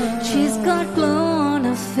life, she's got glow on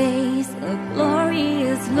her face, a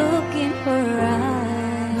glorious look in her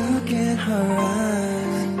eyes. Look in her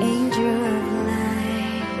eyes, angel of light.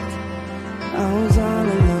 I was all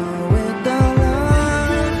alone with the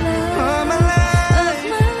love of my life.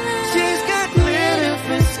 She's got glitter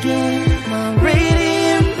for skin, my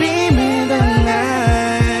radiant beam in the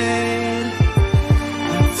night.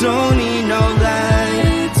 I don't need no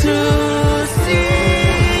light to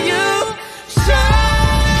see you shine.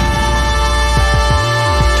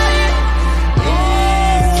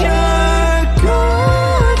 It's your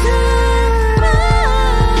golden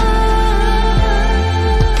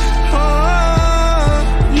hour.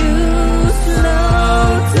 You slow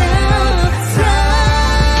down time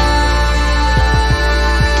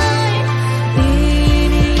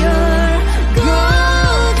in your golden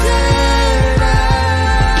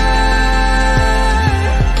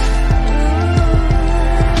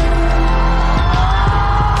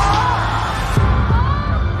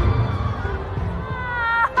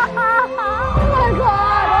Oh my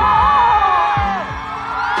god!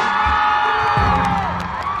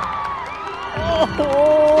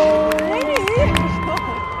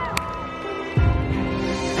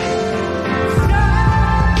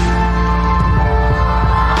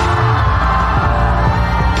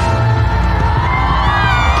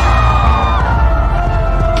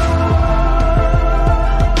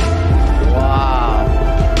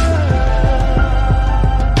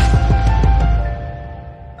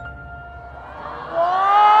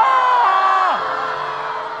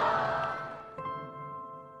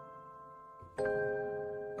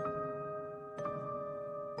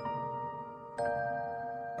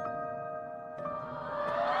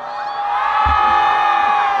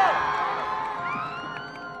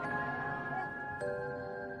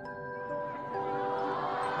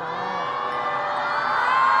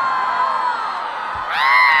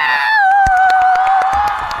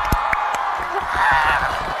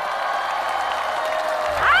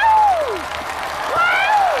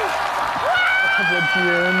 我的天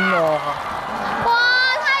哪！哇，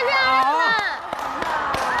太漂亮了！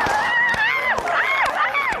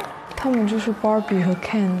他们就是 Barbie 和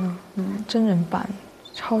Ken，真人版，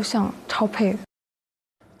超像，超配。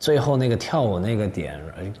最后那个跳舞那个点，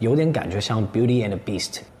有点感觉像 Beauty and the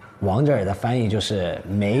Beast。王者的翻译就是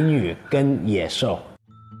美女跟野兽。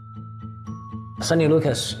Sunny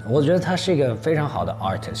Lucas， 我觉得他是一个非常好的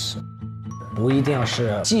artist， 不一定要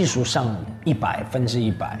是技术上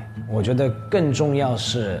100%，我觉得更重要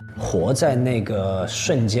是活在那个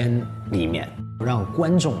瞬间里面，让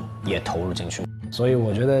观众也投入进去。所以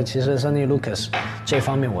我觉得其实 Sunny Lucas 这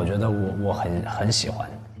方面，我觉得我很喜欢。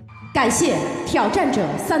感谢挑战者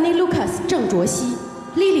Sunny Lucas 郑卓熙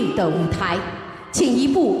Lyly 的舞台，请移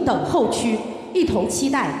步等候区，一同期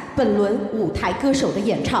待本轮舞台歌手的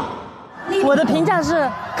演唱。我的评价是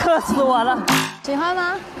磕死我了。喜欢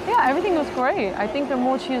吗 Yeah, everything was great. I think the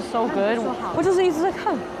mochi is so good. 我就是一直在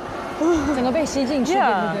看，整个被吸进去，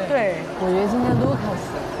 Yeah, 对不对？对。我觉得今天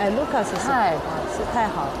Lucas 太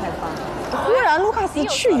好太棒了。忽然卢卡斯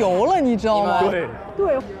去油了，你知道吗？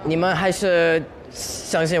对。你们还是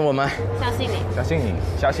相信我们？相信你，相信你，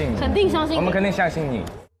相信你，肯定相信你，我们肯定相信你。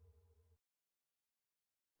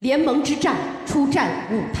联盟之战出战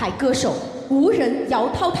舞台歌手无人摇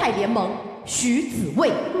淘汰联盟徐子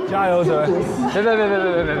蔚，加油，子蔚！别！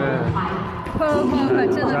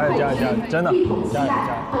加油！真的，加油！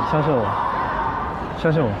相信我，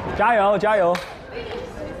相信我，加油！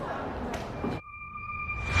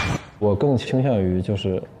我更倾向于就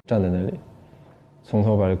是站在那里，从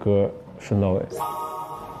头把这歌顺到尾。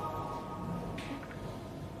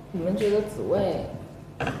你们觉得子蔚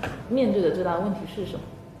面对的最大的问题是什么？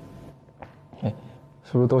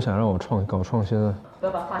是不是都想让我搞创新啊，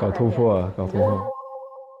搞突破啊，搞突破？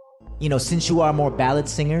 You know, since you are a more ballad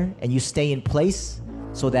singer and you stay in place,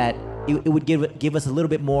 so that it would give us a little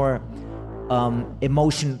bit more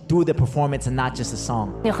emotion through the performance and not just a song.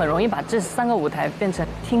 你很容易把这3个舞台变成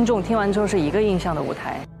听众听完之后是一个印象的舞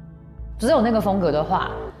台。只有那个风格的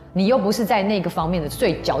话，你又不是在那个方面的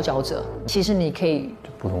最佼佼者，其实你可以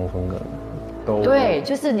不同风格都对，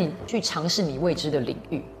就是你去尝试你未知的领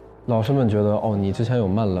域。老师们觉得哦，你之前有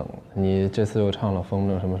慢冷，你这次又唱了风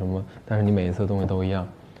筝什么什么，但是你每一次东西都一样。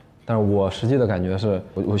但是我实际的感觉是，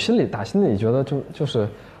我心里觉得就是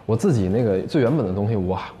我自己那个最原本的东西，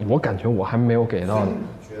我感觉我还没有给到。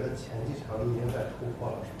觉得前几场你已经在突破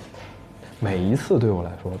了，是吗？每一次对我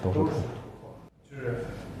来说都是突破。就是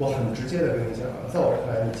我很直接的跟你讲，在我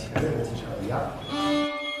看来，你前面的几场一样，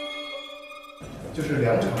就是2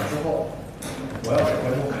场之后，我要给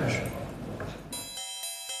观众看什么。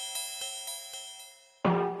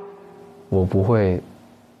我不会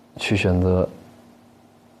去选择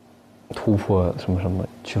突破什么什么，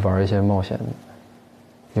去玩一些冒险的，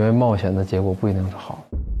因为冒险的结果不一定是好。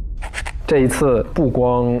这一次不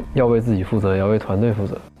光要为自己负责，也要为团队负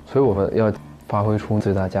责，所以我们要发挥出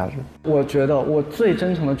最大价值。我觉得我最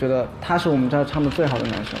真诚的觉得他是我们这儿唱的最好的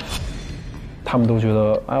男生。他们都觉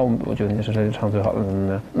得，哎，我觉得你是这里唱最好的。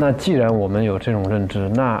那既然我们有这种认知，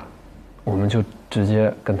那我们就直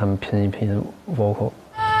接跟他们拼一拼 vocal。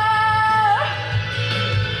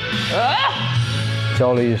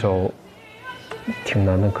教了一首挺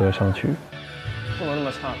难的歌上去，不能那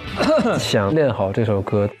么唱。想练好这首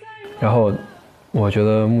歌，然后我觉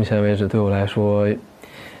得目前为止对我来说，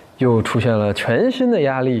又出现了全新的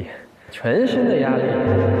压力。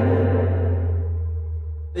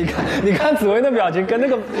你看紫薇的表情跟那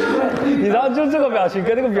个，你知道就这个表情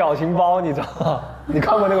跟那个表情包，你知道吗？你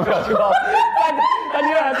看过那个表情包？他居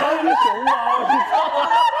然还装了个熊猫，你知道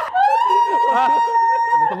吗？啊！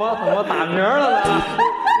怎么打鸣了呢？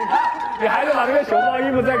你看，你还得把那个熊猫衣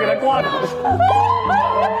服再给它挂上。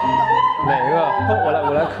哪个？我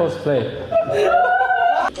来 cosplay。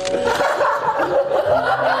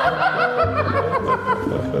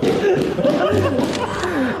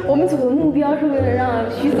我们组的目标是为了让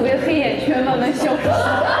徐子薇黑眼圈慢慢消失。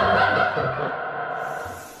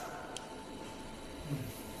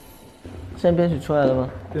现在编曲出来了吗？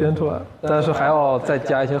编出来，但是还要再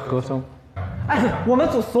加一些和声。哎，我们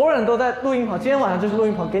组所有人都在录音棚，今天晚上就是录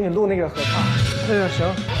音棚，给你录那个合唱。行，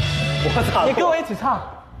我操！你跟我一起唱，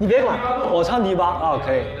你别管，我唱第8啊，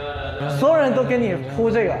可以。所有人都给你铺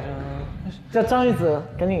这个，叫张玉子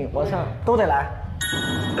给你，我唱都得来。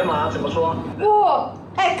干嘛？怎么说？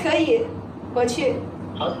可以，我去。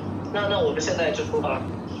好，那我们现在就出发。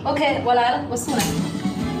OK， 我来了，我送来。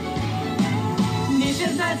你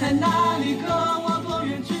现在在哪里？和我多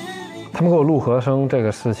远距离？他们给我录和声这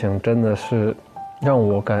个事情，真的是让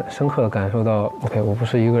我深刻的感受到 ，OK， 我不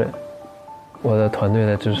是一个人，我的团队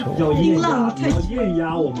在支持我。有艳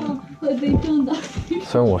压我们。会被撞到。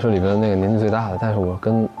虽然我是里面那个年纪最大的，但是我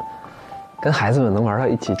跟孩子们能玩到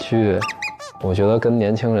一起去，我觉得跟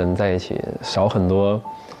年轻人在一起少很多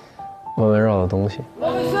弯弯绕的东西。我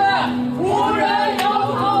们是无人要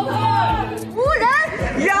淘汰，无人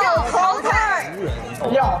要淘汰，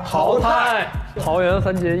要淘汰。桃园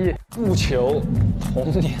3结义，不求同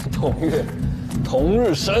年同月同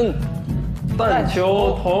日生，但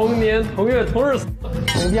求同年同月同日死。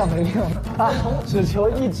没必要啊！只求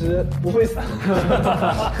一直不会死。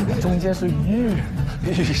中间是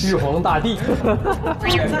玉皇大帝。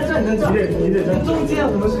在这你的几点？中间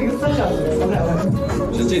我们是一个3角形。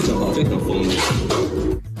是这场风格。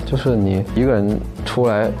就是你一个人出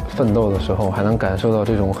来奋斗的时候，还能感受到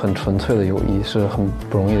这种很纯粹的友谊，是很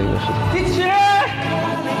不容易的一个事情。一起！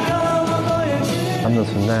他们的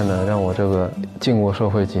存在呢，让我这个进过社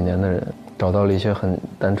会几年的人，找到了一些很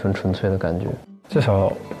单纯纯粹的感觉。至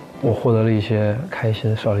少我获得了一些开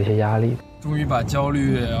心，少了一些压力。终于把焦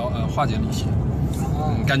虑化解了一些，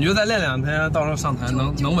感觉再练2天，到时候上台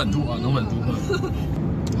能稳住啊，能稳住。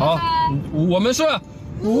好，我们是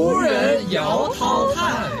无人摇淘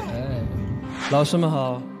汰。老师们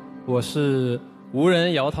好，我是无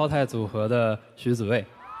人摇淘汰组合的徐子卫。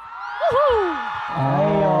哎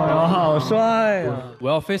呦，好帅呀！我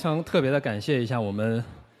要非常特别的感谢一下我们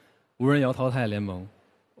无人摇淘汰联盟。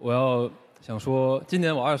我要想说，今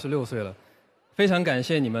年我26岁了，非常感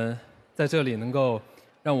谢你们在这里能够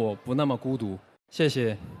让我不那么孤独。谢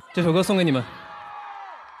谢，这首歌送给你们。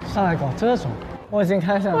上来搞这种，我已经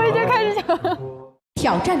开始了。想。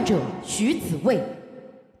挑战者徐子卫，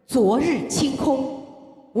昨日清空，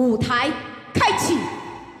舞台开启。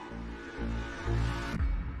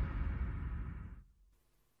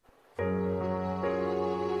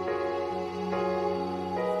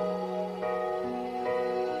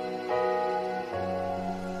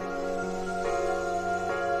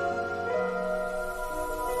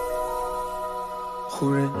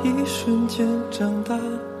忽然一瞬间长大，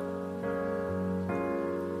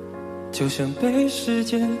就像被时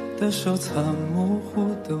间的手擦模糊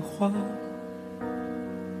的画。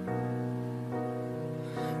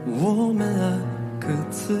我们啊，各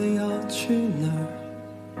自要去哪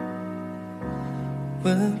儿？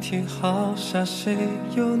问题好傻，谁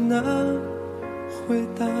又能回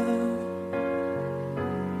答？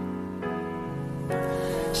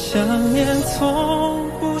想念从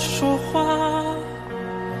不说话，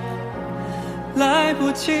来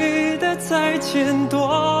不及的再见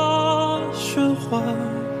多喧哗，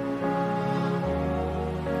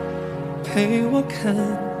陪我看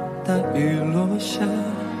大雨落下，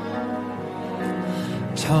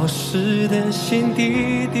潮湿的心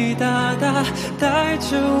滴滴答答，带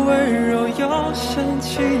着温柔又想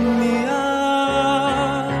起你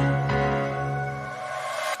啊。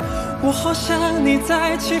我好想你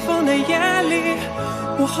在起风的夜里，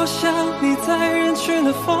我好想你在人群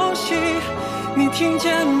的缝隙，你听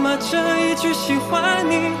见吗？这一句喜欢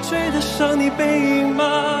你，追得上你背影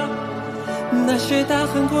吗？那些大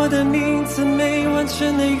喊过的名字，没完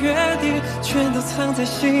成的约定，全都藏在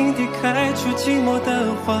心底，开出寂寞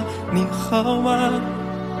的花。你好吗？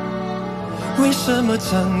为什么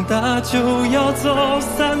长大就要走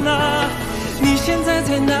散啊？你现在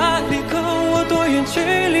在哪里？跟我多远距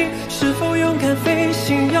离？是否勇敢飞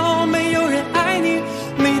行？有没有人爱你？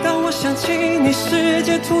每当我想起你，世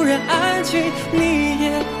界突然安静。你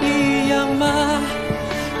也一样吗？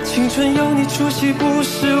青春有你出席，不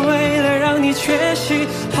是为了让你缺席，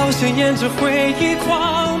好想沿着回忆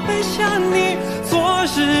狂奔向你。昨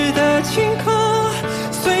日的晴空，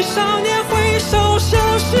随少年挥手消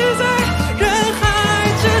失在人海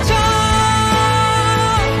之中。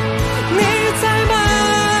你在吗？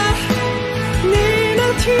你能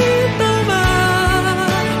听到吗？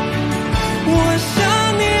我想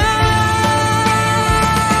你啊。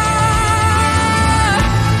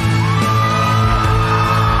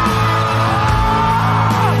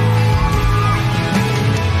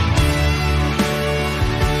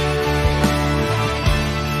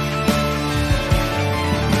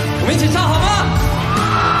我们一起唱好吗？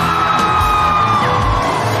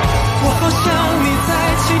我好想你在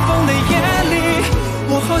起风的夜里，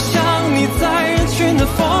我好想你在人群的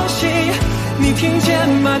缝隙，你听见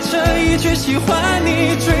吗？这一句喜欢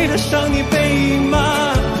你，追得上你背影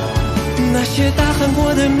吗？那些大喊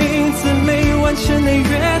过的名字，没完成的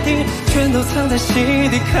约定，全都藏在心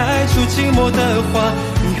底，开出寂寞的花。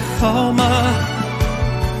你好吗？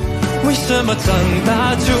为什么长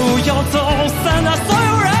大就要走散啊？所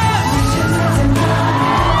有人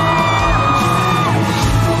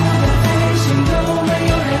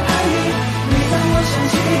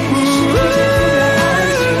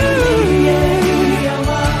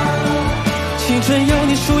青春有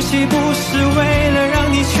你出席，不是为了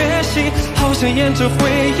让你缺席，好想沿着回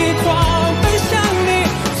忆狂奔向你。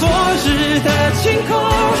昨日的晴空，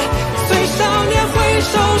随少年挥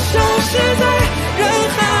手消失在人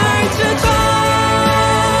海之中。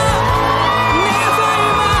你在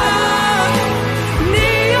吗？你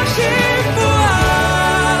要幸福啊！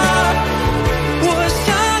我想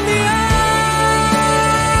你啊。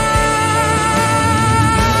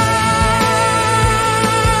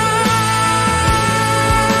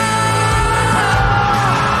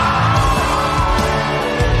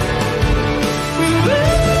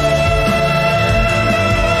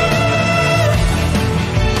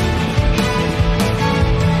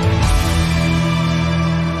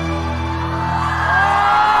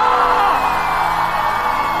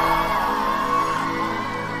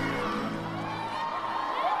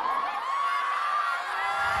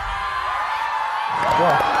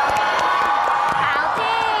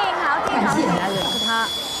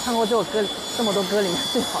歌这么多歌里面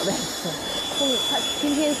最好的一次。他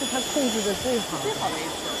今天是他控制的最好的一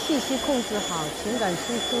次，气息控制好，情感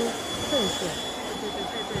输出正确。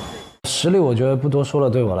实力我觉得不多说了，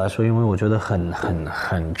对我来说，因为我觉得很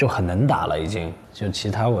能打了，已经。就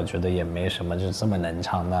其他我觉得也没什么，就这么能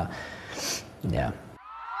唱那，yeah。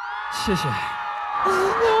谢谢。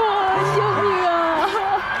救命啊！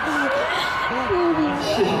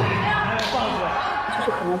谢谢。就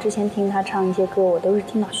是可能之前听他唱一些歌，我都是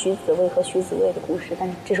听到徐子未和徐子未的故事，但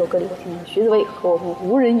是这首歌里我听到徐子未和我们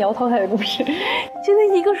无人摇淘汰的故事，就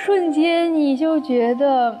那一个瞬间，你就觉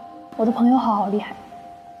得我的朋友好厉害。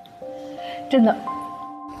真的，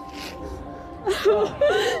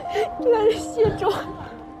居然是谢钟，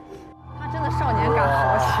他真的少年感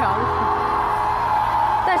好强。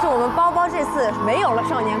但是我们包包这次没有了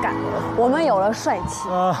少年感，我们有了帅气。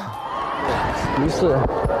没事，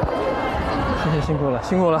谢谢辛苦了，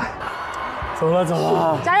辛苦了。走了，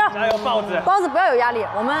加油，加油，包子！包子不要有压力，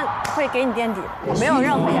我们会给你垫底，没有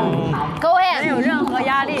任何压力。Go ahead， 没有任何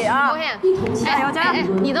压力啊 ！Go ahead， 加油加油！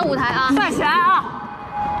你的舞台啊，帅起来啊！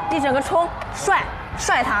一整个冲，帅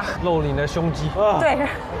他，露你的胸肌，对，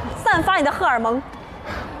散发你的荷尔蒙。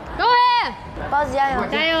Go ahead， 包子加油，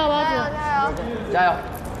加油，包子加油，加油！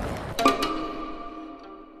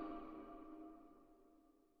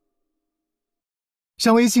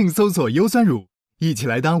上微信搜索优酸乳，一起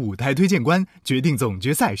来当舞台推荐官，决定总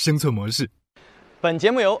决赛生存模式。本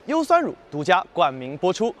节目由优酸乳独家冠名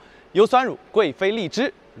播出，优酸乳贵妃荔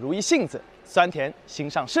枝，如意杏子，酸甜新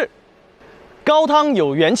上市。高汤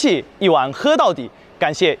有元气，一碗喝到底。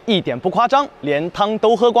感谢一点不夸张，连汤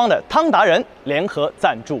都喝光的汤达人联合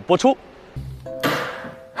赞助播出。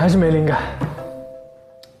还是没灵感。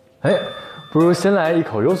哎，不如先来一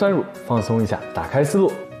口优酸乳，放松一下，打开思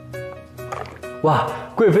路。哇，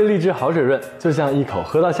贵妃荔枝好水润，就像一口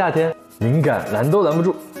喝到夏天，灵感拦都拦不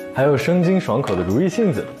住。还有生津爽口的如意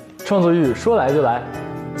杏子，创作欲说来就来。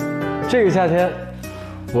这个夏天，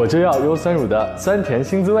我就要优酸乳的酸甜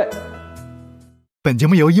新滋味。本节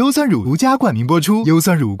目由优酸乳独家冠名播出，优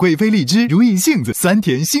酸乳贵妃荔枝如意杏子酸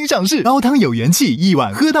甜新上市，高汤有元气，一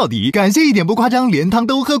碗喝到底。感谢一点不夸张，连汤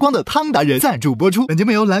都喝光的汤达人赞助播出。本节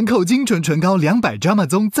目由兰蔻精纯唇膏200 drama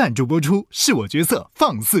宗赞助播出，是我角色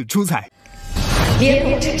放肆出彩。联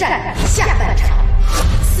盟之战下半场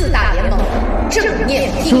，4大联盟正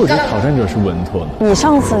面硬刚。挑战者是稳妥的。你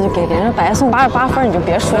上次就给别人白送88分，你就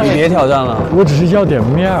别说了。你别挑战了，我只是要点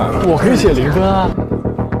面儿，我可以写0分啊。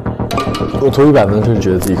我投100分就是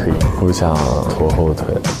觉得自己可以，不想拖后腿。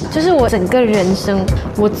就是我整个人生，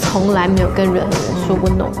我从来没有跟任何人说过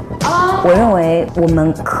no。我认为我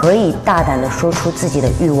们可以大胆地说出自己的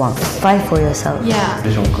欲望 ，fight for yourself。Yeah。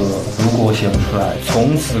这首歌如果我写不出来，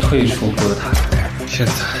从此退出歌坛。现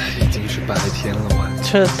在已经是白天了，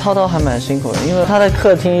其实涛涛还蛮辛苦的，因为他的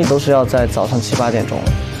客厅都是要在早上7、8点钟。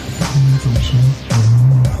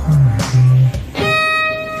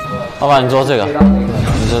老板，你做这个，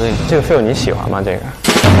你做这个，这个费用你喜欢吗？这个，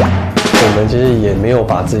我们其实也没有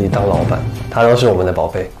把自己当老板，他都是我们的宝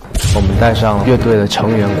贝。我们带上乐队的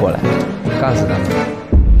成员过来，干死他们。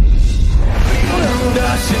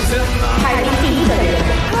排名第1的人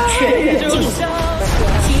全员进入，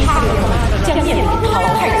其他联盟将面临淘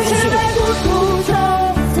汰危险。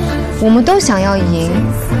我们都想要赢，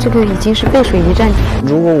这个已经是背水一战。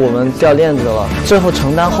如果我们掉链子了，最后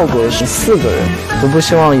承担后果的是4个人，我不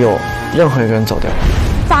希望有任何一个人走掉。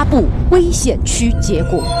发布危险区结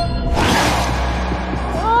果。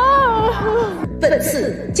本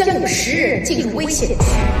次将有10人进入危险区，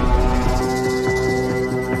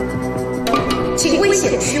请危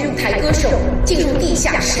险区舞台歌手进入地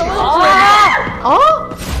下室。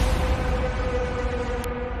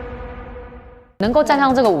能够站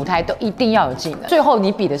上这个舞台，都一定要有技能。最后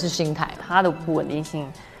你比的是心态，他的不稳定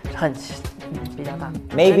性比较大。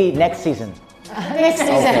 Maybe next season. Next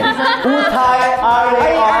season. 舞台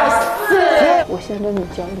2024。我现在真的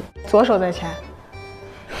焦虑。左手在前。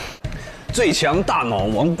最强大脑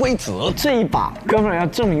王规则，这一把哥们儿要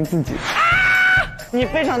证明自己。你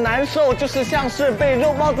非常难受，就是像是被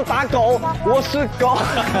肉包子打狗。我是狗。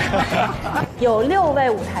有6位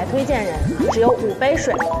舞台推荐人，只有5杯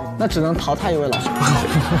水。那只能淘汰1位老师。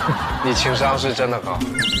你情商是真的高啊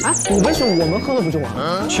！5杯水我们喝了不就完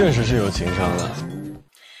了？确实是有情商的。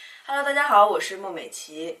Hello， 大家好，我是孟美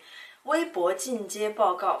岐。微博进阶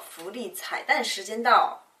报告福利彩蛋时间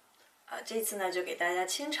到。这次呢就给大家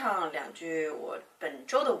清唱2句我本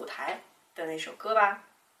周的舞台的那首歌吧。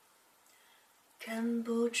看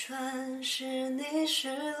不穿是你失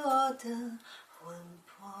落的魂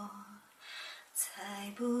魄，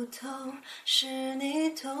猜不透是你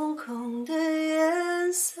瞳孔的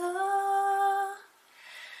颜色，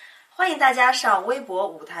欢迎大家上微博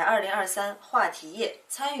舞台2023话题页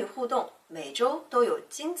参与互动，每周都有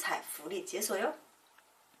精彩福利解锁哟。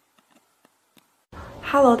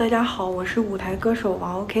Hello， 大家好，我是舞台歌手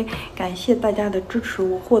王 OK， 感谢大家的支持，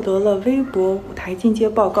我获得了微博舞台进阶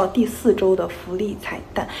报告第4周的福利彩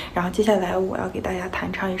蛋，然后接下来我要给大家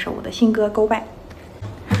弹唱一首我的新歌《Go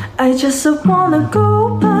Back》。I just wanna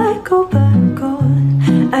go back, go back, go.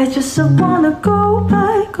 I just wanna go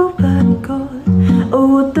back, go back, go. 哦，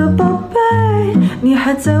我的宝贝，你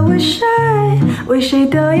还在为谁，为谁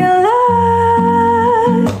掉眼泪？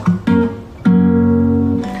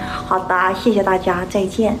好的，谢谢大家，再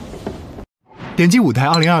见。点击舞台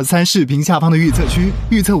2023视频下方的预测区，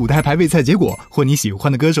预测舞台排位赛结果或你喜欢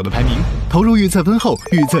的歌手的排名。投入预测分后，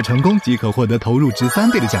预测成功即可获得投入值3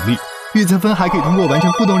倍的奖励。预测分还可以通过完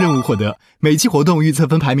成互动任务获得。每期活动预测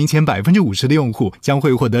分排名前50%的用户将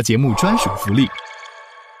会获得节目专属福利。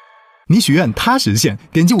你许愿他实现，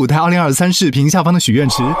点击舞台2023视频下方的许愿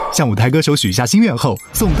池，向舞台歌手许下心愿后，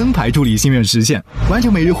送灯牌助力心愿实现。完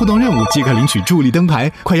成每日互动任务即可领取助力灯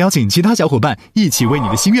牌，快邀请其他小伙伴一起为你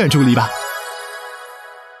的心愿助力吧。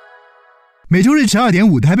每周日12点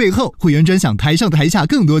舞台背后，会员专享台上台下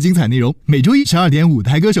更多精彩内容。每周一12点舞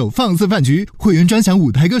台歌手放肆饭局，会员专享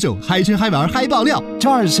舞台歌手嗨吃嗨玩嗨爆料。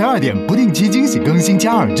周二12点不定期惊喜更新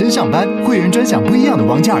加尔真上班，会员专享不一样的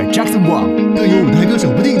王嘉尔 Jackson Wang， 更有舞台歌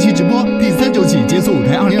手不定期直播。第3周起解锁舞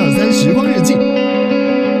台2023